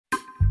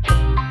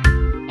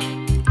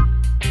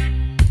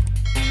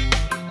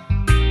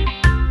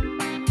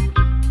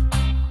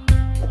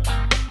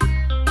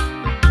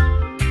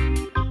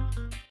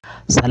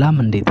ሰላም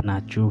እንዴት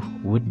ናችሁ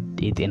ውድ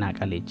የጤና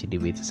ቃል ኤችዲ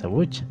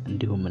ቤተሰቦች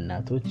እንዲሁም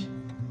እናቶች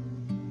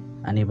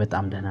እኔ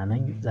በጣም ደህና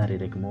ነኝ ዛሬ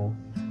ደግሞ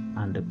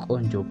አንድ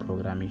ቆንጆ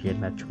ፕሮግራም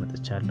ይዤላችሁ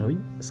መጥቻለሁ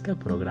እስከ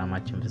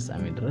ፕሮግራማችን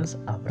ፍጻሜ ድረስ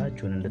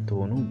አብራችሁን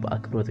እንድትሆኑ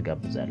በአክብሮት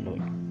ጋብዛለሁ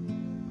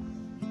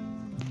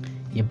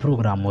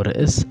የፕሮግራሙ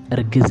ርዕስ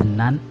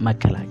እርግዝናን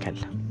መከላከል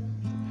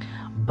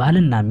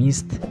ባልና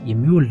ሚስት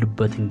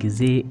የሚወልዱበትን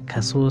ጊዜ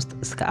ከ3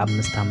 እስከ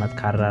 5 ዓመት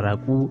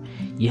ካራራቁ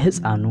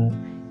የህፃኑ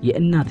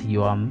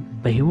የእናትየዋም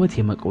በህይወት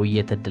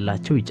የመቆየት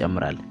እድላቸው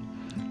ይጨምራል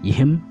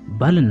ይህም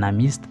ባልና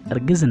ሚስት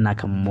እርግዝና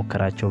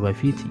ከመሞከራቸው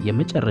በፊት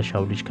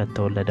የመጨረሻው ልጅ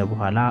ከተወለደ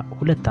በኋላ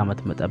 2 ዓመት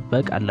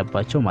መጠበቅ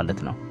አለባቸው ማለት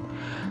ነው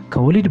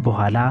ከወሊድ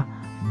በኋላ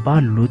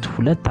ባሉት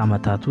 2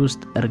 ዓመታት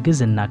ውስጥ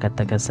እርግዝና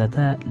ከተከሰተ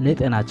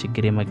ለጤና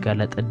ችግር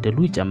የመጋለጥ እድሉ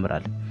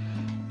ይጨምራል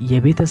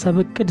የቤተሰብ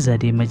እቅድ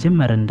ዘዴ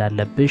መጀመር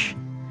እንዳለብሽ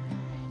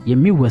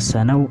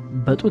የሚወሰነው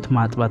በጡት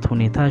ማጥባት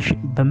ሁኔታሽ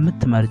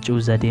በመትመርጪው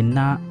ዘዴና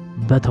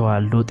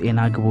በተዋልዶ ጤና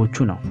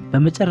ግቦቹ ነው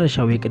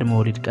በመጨረሻው የቅድመ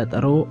ወሊድ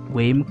ቀጠሮ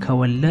ወይም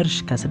ከወለድሽ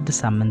ከ6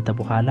 ሳምንት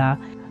በኋላ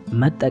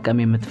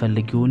መጠቀም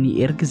የምትፈልጊውን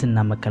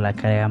የእርግዝና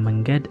መከላከያ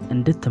መንገድ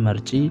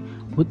እንድትመርጪ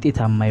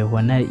ውጤታማ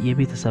የሆነ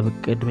የቤተሰብ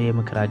እቅድ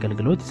የምክር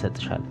አገልግሎት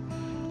ይሰጥሻል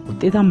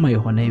ውጤታማ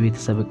የሆነ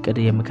የቤተሰብ እቅድ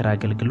የምክር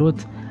አገልግሎት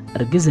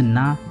እርግዝና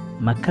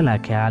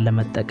መከላከያ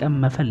ለመጠቀም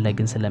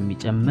መፈለግን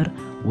ስለሚጨምር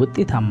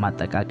ውጤታማ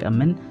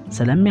አጠቃቀምን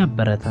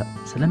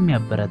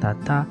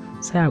ስለሚያበረታታ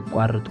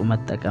ሳያቋርጡ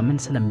መጠቀምን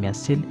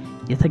ስለሚያስችል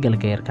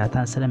የተገልጋይ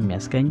እርካታን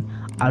ስለሚያስገኝ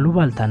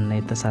አሉባልታና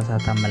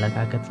የተሳሳተ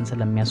አመለካከትን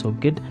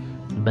ስለሚያስወግድ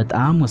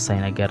በጣም ወሳኝ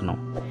ነገር ነው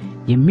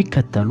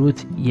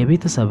የሚከተሉት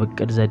የቤተሰብ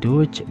እቅድ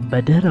ዘዴዎች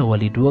በድህረ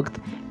ወሊድ ወቅት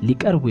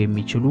ሊቀርቡ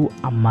የሚችሉ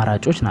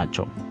አማራጮች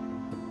ናቸው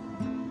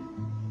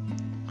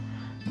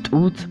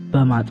ጡት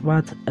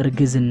በማጥባት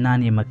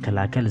እርግዝናን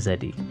የመከላከል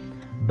ዘዴ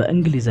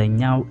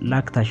በእንግሊዝኛው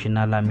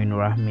Lactational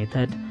Amenorrhea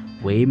Method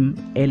ወይም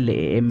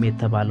LAM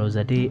የተባለው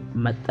ዘዴ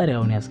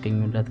መጠሪያውን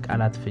ያስገኙለት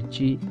ቃላት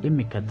ፍቺ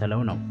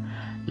የሚከተለው ነው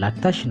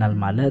ላክታሽናል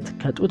ማለት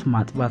ከጡት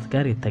ማጥባት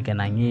ጋር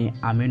የተገናኘ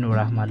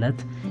አሜኖራ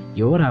ማለት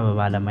የወር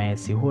አበባ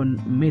ለማየት ሲሆን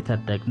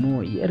ሜተድ ደግሞ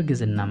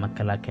የእርግዝና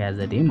መከላከያ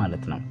ዘዴ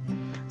ማለት ነው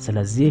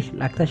ስለዚህ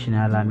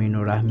Lactational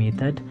Amenorrhea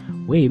Method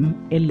ወይም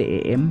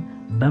LAM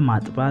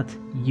በማጥባት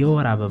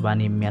የወር አበባን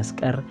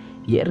የሚያስቀር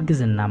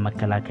የእርግዝና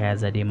መከላከያ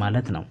ዘዴ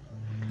ማለት ነው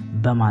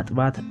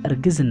በማጥባት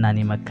እርግዝናን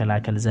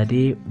የመከላከል ዘዴ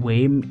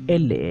ወይም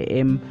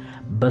LAM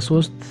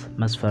በ3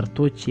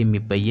 መስፈርቶች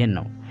የሚበየን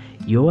ነው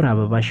የወር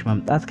አበባሽ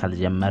መምጣት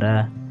ካልጀመረ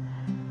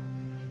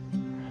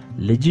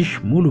ልጅሽ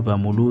ሙሉ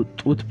በሙሉ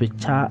ጡት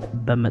ብቻ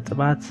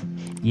በመጥባት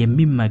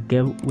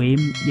የሚመገብ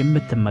ወይም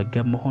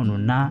የምትመገብ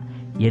መሆኑና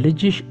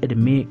የልጅሽ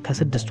እድሜ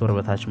ከ6 ወር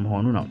በታች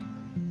መሆኑ ነው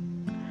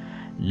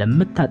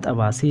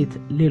ለምታጠባ ሴት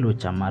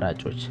ሌሎች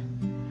አማራጮች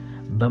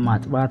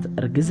በማጥባት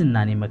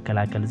እርግዝናን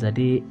የመከላከል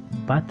ዘዴ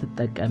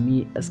ባትጠቀሚ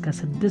እስከ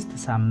 6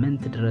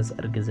 ሳምንት ድረስ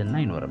እርግዝና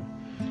አይኖርም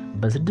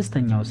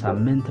በ6ኛው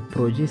ሳምንት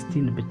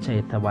ፕሮጀስቲን ብቻ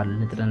የተባለ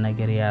ንጥረ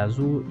ነገር የያዙ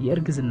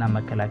የእርግዝና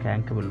መከላከያ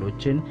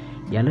ክብሎችን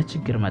ያለ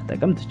ችግር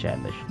መጠቀም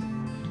ትችላለሽ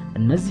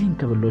እነዚህን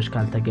ክብሎች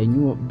ካልተገኙ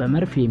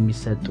በመርፌ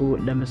የሚሰጡ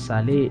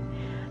ለምሳሌ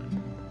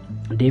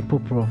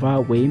ዴፖፕሮቫ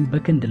ወይም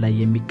በክንድ ላይ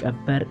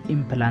የሚቀበር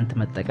ኢምፕላንት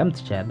መጠቀም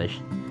ትችላለሽ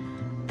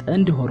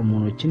ጥንድ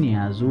ሆርሞኖችን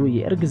የያዙ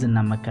የእርግዝና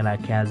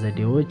መከላከያ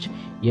ዘዴዎች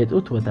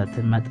የጡት ወተት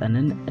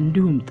መጠንን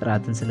እንዲሁም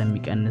ጥራትን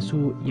ስለሚቀንሱ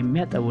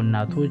የሚያጠቡ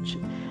እናቶች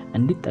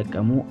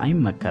እንዲጠቀሙ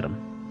አይመከርም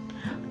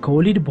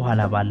ከወሊድ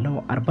በኋላ ባለው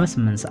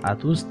 48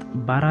 ሰዓት ውስጥ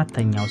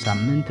በአራተኛው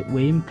ሳምንት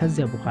ወይም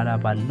ከዚያ በኋላ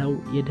ባለው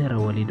የድህረ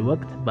ወሊድ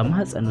ወቅት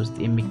በማህፀን ውስጥ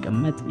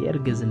የሚቀመጥ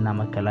የእርግዝና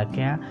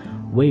መከላከያ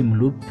ወይም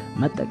ሉፕ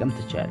መጠቀም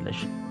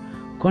ትችላለሽ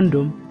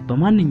ኮንዶም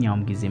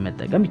በማንኛውም ጊዜ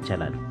መጠቀም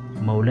ይቻላል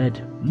መውለድ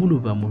ሙሉ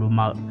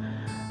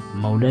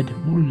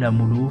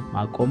ለሙሉ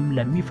ማቆም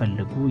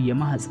ለሚፈልጉ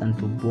የማህፀን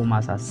ቱቦ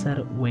ማሳሰር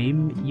ወይም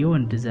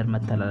የወንድ ዘር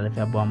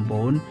መተላለፊያ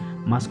ቧንቧውን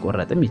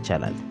ማስቆረጥም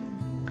ይቻላል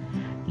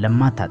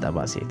ለማታጠባ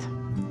ሴት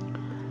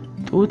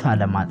ጡት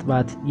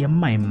አለማጥባት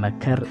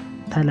የማይመከር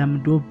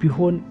ተለምዶ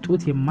ቢሆን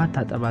ጡት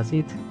የማታጠባ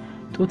ሴት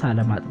ጡት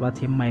አለማጥባት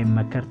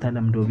የማይመከር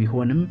ተለምዶ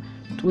ቢሆንም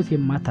ጡት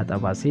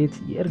የማታጠባ ሴት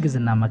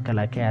የእርግዝና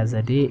መከላከያ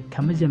ዘዴ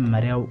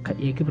ከመጀመሪያው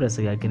የግብረ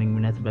ስጋ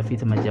ግንኙነት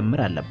በፊት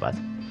መጀመር አለባት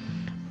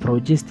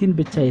ፕሮጀስቲን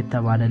ብቻ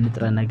የተባለ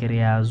ንጥረ ነገር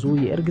የያዙ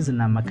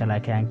የእርግዝና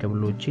መከላከያ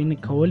ክብሎችን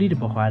ከወሊድ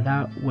በኋላ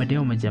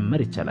ወዲያው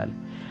መጀመር ይቻላል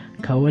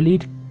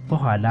ከወሊድ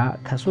በኋላ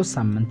ከ3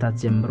 ሳምንታት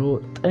ጀምሮ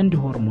ጥንድ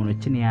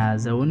ሆርሞኖችን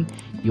የያዘውን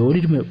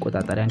የወሊድ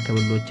መቆጣጠሪያ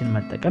ክብሎችን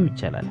መጠቀም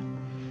ይቻላል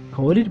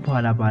ከወሊድ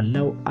በኋላ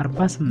ባለው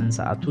 48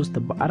 ሰዓት ውስጥ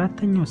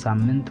በአራተኛው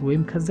ሳምንት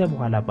ወይም ከዚያ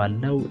በኋላ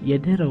ባለው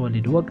የድህረ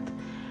ወሊድ ወቅት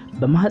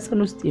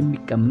በማህፀን ውስጥ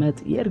የሚቀመጥ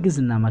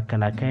የእርግዝና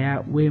መከላከያ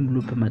ወይም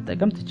ሉፕ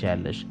መጠቀም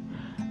ትችላለሽ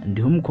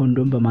እንዲሁም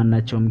ኮንዶም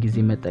በማናቸውም ጊዜ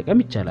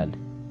መጠቀም ይቻላል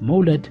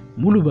መውለድ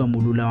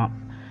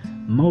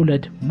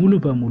ሙሉ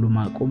በሙሉ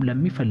ማቆም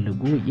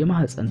ለሚፈልጉ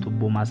የማህፀን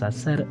ቱቦ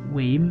ማሳሰር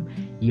ወይም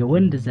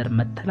የወንድ ዘር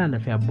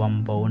መተላለፊያ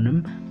ቧንቧውንም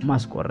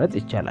ማስቆረጥ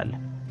ይቻላል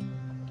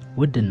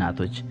ውድ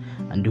እናቶች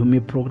እንዲሁም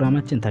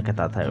የፕሮግራማችን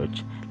ተከታታዮች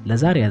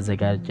ለዛሬ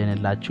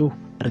ያዘጋጀንላችሁ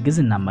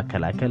እርግዝና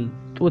መከላከል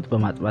ጡት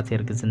በማጥባት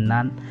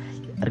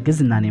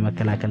እርግዝናን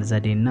የመከላከል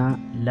ዘዴና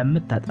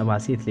ለምታጠባ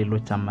ሴት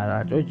ሌሎች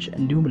አማራጮች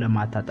እንዲሁም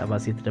ለማታጠባ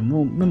ሴት ደግሞ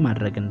ምን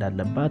ማድረግ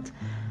እንዳለባት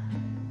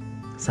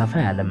ሰፋ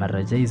ያለ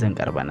መረጃ ይዘን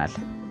ቀርበናል።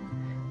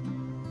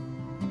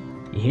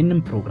 ይሄንን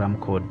ፕሮግራም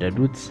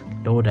ከወደዱት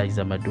ለወዳጅ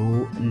ዘመዶ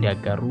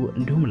እንዲያጋሩ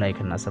እንዲሁም ላይክ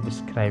እና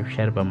ሰብስክራይብ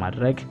ሼር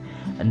በማድረግ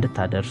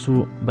እንድታደርሱ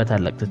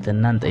በታላቅ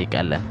ትህትና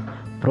እንጠይቃለን።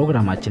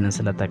 ፕሮግራማችንን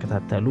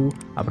ስለተከታተሉ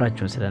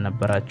አብራችሁን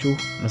ስለነበራችሁ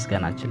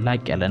ምስጋናችን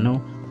ላቅ ያለ ነው።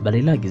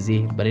 በሌላ ጊዜ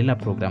በሌላ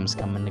ፕሮግራም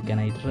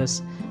እስከምንገናኝ ድረስ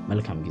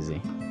መልካም ጊዜ